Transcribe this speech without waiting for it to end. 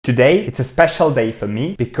Today it's a special day for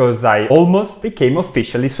me because I almost became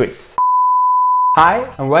officially Swiss.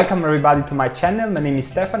 Hi and welcome everybody to my channel. My name is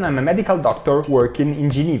Stefan. I'm a medical doctor working in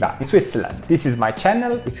Geneva, in Switzerland. This is my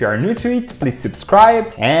channel. If you are new to it, please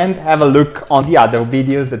subscribe and have a look on the other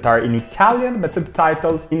videos that are in Italian but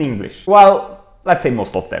subtitled in English. Well, let's say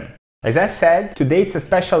most of them. As I said, today it's a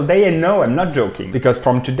special day, and no, I'm not joking, because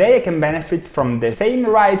from today I can benefit from the same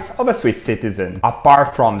rights of a Swiss citizen,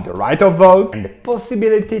 apart from the right of vote and the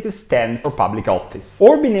possibility to stand for public office,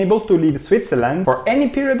 or being able to leave Switzerland for any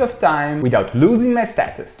period of time without losing my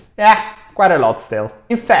status. Yeah, quite a lot still.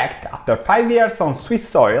 In fact, after 5 years on Swiss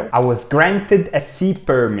soil, I was granted a C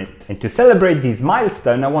permit. And to celebrate this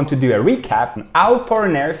milestone, I want to do a recap on how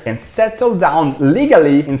foreigners can settle down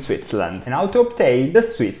legally in Switzerland and how to obtain the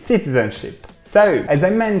Swiss citizenship. So, as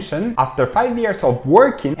I mentioned, after 5 years of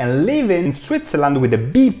working and living in Switzerland with a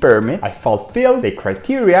B permit, I fulfilled the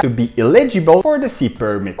criteria to be eligible for the C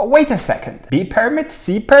permit. But wait a second, B permit,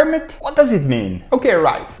 C permit? What does it mean? Okay,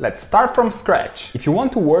 right, let's start from scratch. If you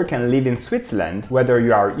want to work and live in Switzerland, whether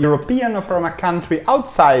you are European or from a country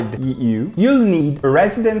outside the EU, you'll need a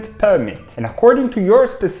resident permit. And according to your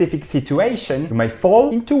specific situation, you may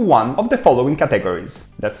fall into one of the following categories.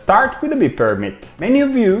 Let's start with a B permit. Many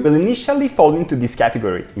of you will initially fall into this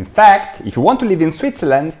category. In fact, if you want to live in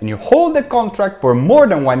Switzerland and you hold a contract for more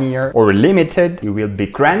than 1 year or limited, you will be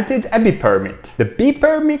granted a B permit. The B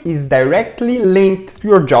permit is directly linked to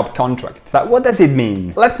your job contract. But what does it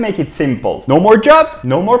mean? Let's make it simple. No more job,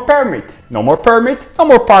 no more permit. No more permit, no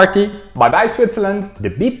more party. Bye bye Switzerland. The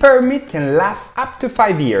B permit can last up to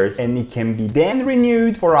 5 years and it can be then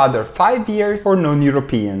renewed for other 5 years for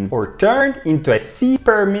non-Europeans or turned into a C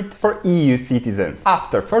permit for EU citizens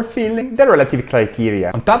after fulfilling the relative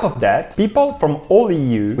criteria. On top of that, people from all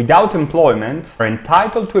EU without employment are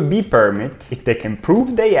entitled to a B permit if they can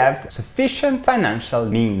prove they have sufficient financial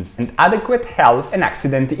means and adequate health and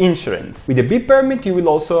accident insurance. With a B permit, you will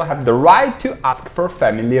also have the right to ask for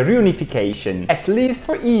family reunification, at least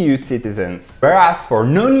for EU citizens. Whereas for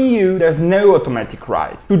non-EU, there's no automatic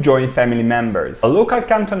right to join family members. The local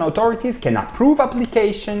canton authorities can approve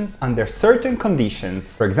applications under certain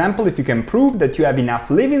conditions. For example, if you can prove that you have enough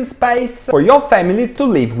living space for your family to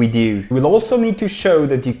live with you. You will also need to show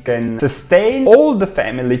that you can sustain all the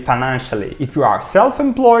family financially if you are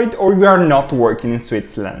self-employed or you are not working in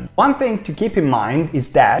Switzerland. One thing to keep in mind is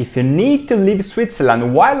that if you need to leave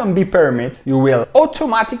Switzerland while on B permit, you will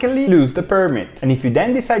automatically lose the permit. And if you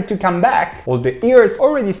then decide to come back, all the years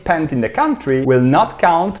already spent in the country will not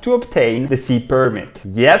count to obtain the C permit.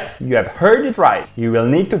 Yes, you have heard it right. You will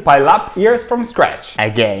need to pile up years from scratch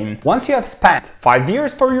again. Once you have spent 5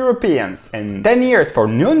 years for Europeans and 10 years for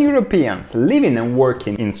non-Europeans living and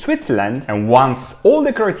working in Switzerland, and once all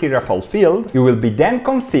the criteria are fulfilled, you will be then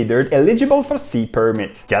considered eligible for C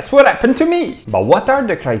permit. Just what happened to me! But what are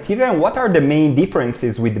the criteria and what are the main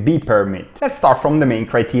differences with the B permit? Let's start from the main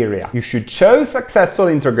criteria. You should show successful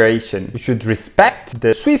integration. You should respect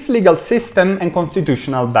the Swiss legal system and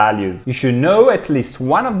constitutional values. You should know at least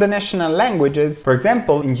one of the national languages. For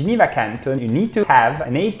example, in Geneva Canton, you need to have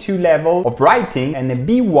an A2 level of writing and a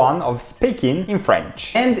B1 of speaking in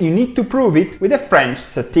French. And you need to prove it with a French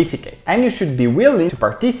certificate. And you should be willing to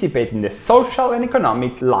participate in the social and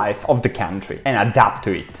economic life of the country and adapt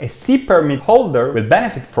to it. A C permit holder will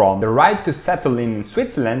benefit from the right to settle in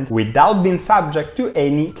Switzerland without being subject to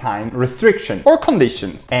any time restriction or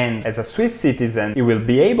conditions. And as a Swiss citizen, you will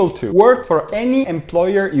be able to work for any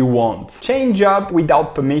employer you want, change job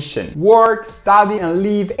without permission, work, study and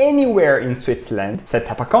live anywhere in Switzerland, set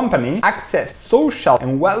up a company, access social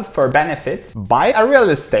and welfare benefits, buy a real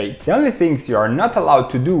estate. The only things you are not allowed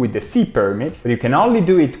to do with the C permit, but you can only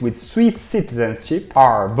do it with Swiss citizenship,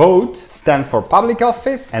 are vote, stand for public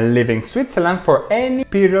office and live in Switzerland for any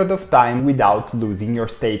period of time without losing your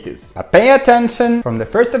status. But pay attention, from the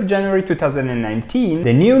 1st of January 2019,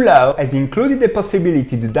 the new law has included the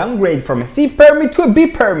possibility to downgrade from a C permit to a B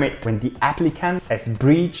permit when the applicant has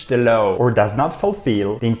breached the law or does not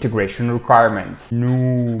fulfill the integration requirements.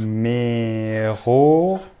 Numéro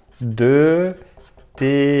de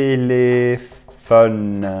téléphone.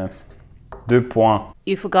 2 points.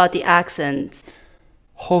 You forgot the accents.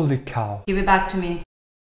 Holy cow. Give it back to me.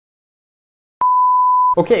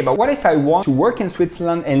 Okay, but what if I want to work in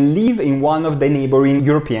Switzerland and live in one of the neighboring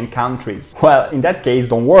European countries? Well, in that case,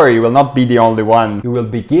 don't worry, you will not be the only one. You will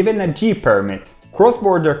be given a G permit.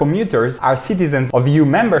 Cross-border commuters are citizens of EU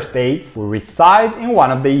member states who reside in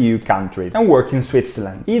one of the EU countries and work in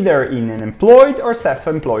Switzerland, either in an employed or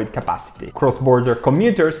self-employed capacity. Cross-border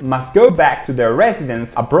commuters must go back to their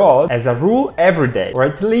residence abroad as a rule every day, or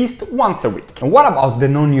at least once a week. And what about the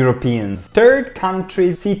non-Europeans? Third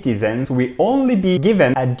country citizens will only be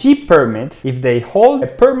given a G permit if they hold a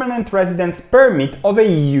permanent residence permit of a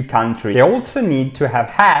EU country. They also need to have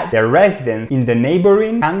had their residence in the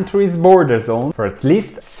neighboring country's border zone for at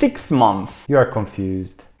least 6 months. You are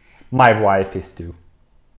confused. My wife is too.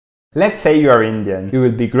 Let's say you are Indian. You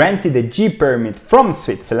will be granted a G permit from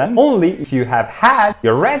Switzerland only if you have had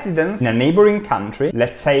your residence in a neighboring country,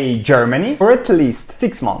 let's say Germany, for at least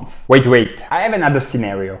 6 months. Wait, I have another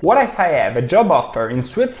scenario. What if I have a job offer in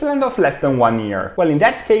Switzerland of less than 1 year? Well, in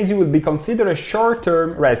that case you will be considered a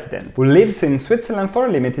short-term resident who lives in Switzerland for a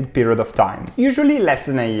limited period of time, usually less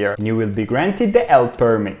than a year, and you will be granted the L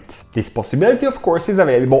permit. This possibility, of course, is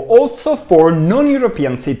available also for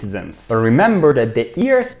non-European citizens. But remember that the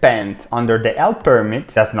year spent under the L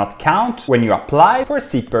permit does not count when you apply for a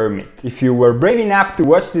C permit. If you were brave enough to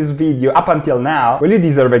watch this video up until now, well, you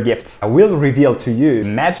deserve a gift. I will reveal to you the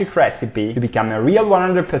magic recipe to become a real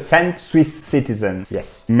 100% Swiss citizen.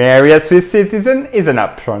 Yes, marry a Swiss citizen is an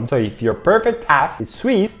option. So if your perfect half is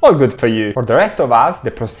Swiss, all good for you. For the rest of us,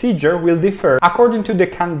 the procedure will differ according to the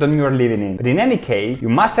canton you are living in. But in any case, you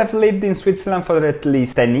must have lived in Switzerland for at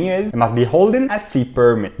least 10 years and must be holding a C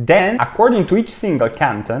permit. Then, according to each single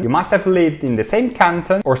canton, you must have lived in the same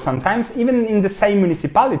canton or sometimes even in the same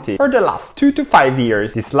municipality for the last 2 to 5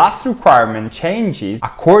 years. This last requirement changes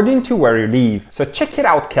according to where you live, so check it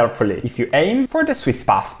out carefully if you aim for the Swiss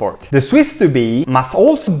passport. The Swiss to be must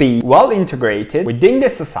also be well integrated within the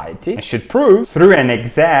society and should prove through an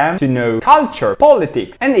exam to know culture,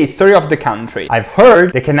 politics and history of the country. I've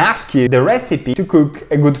heard they can ask you the recipe to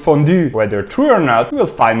cook a good fondue. Whether true or not, you will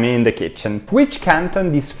find me in the kitchen. Which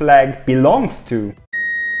canton this flag belongs to?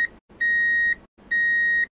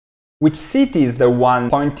 Which city is the one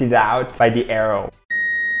pointed out by the arrow?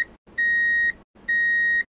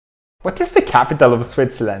 What is the capital of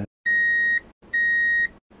Switzerland?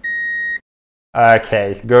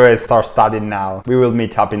 Okay, go and start studying now. We will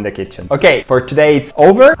meet up in the kitchen. Okay, for today it's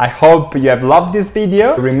over. I hope you have loved this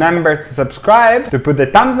video. Remember to subscribe, to put the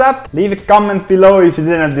thumbs up, leave a comment below if you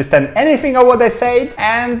didn't understand anything of what I said,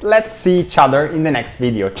 and let's see each other in the next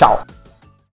video. Ciao!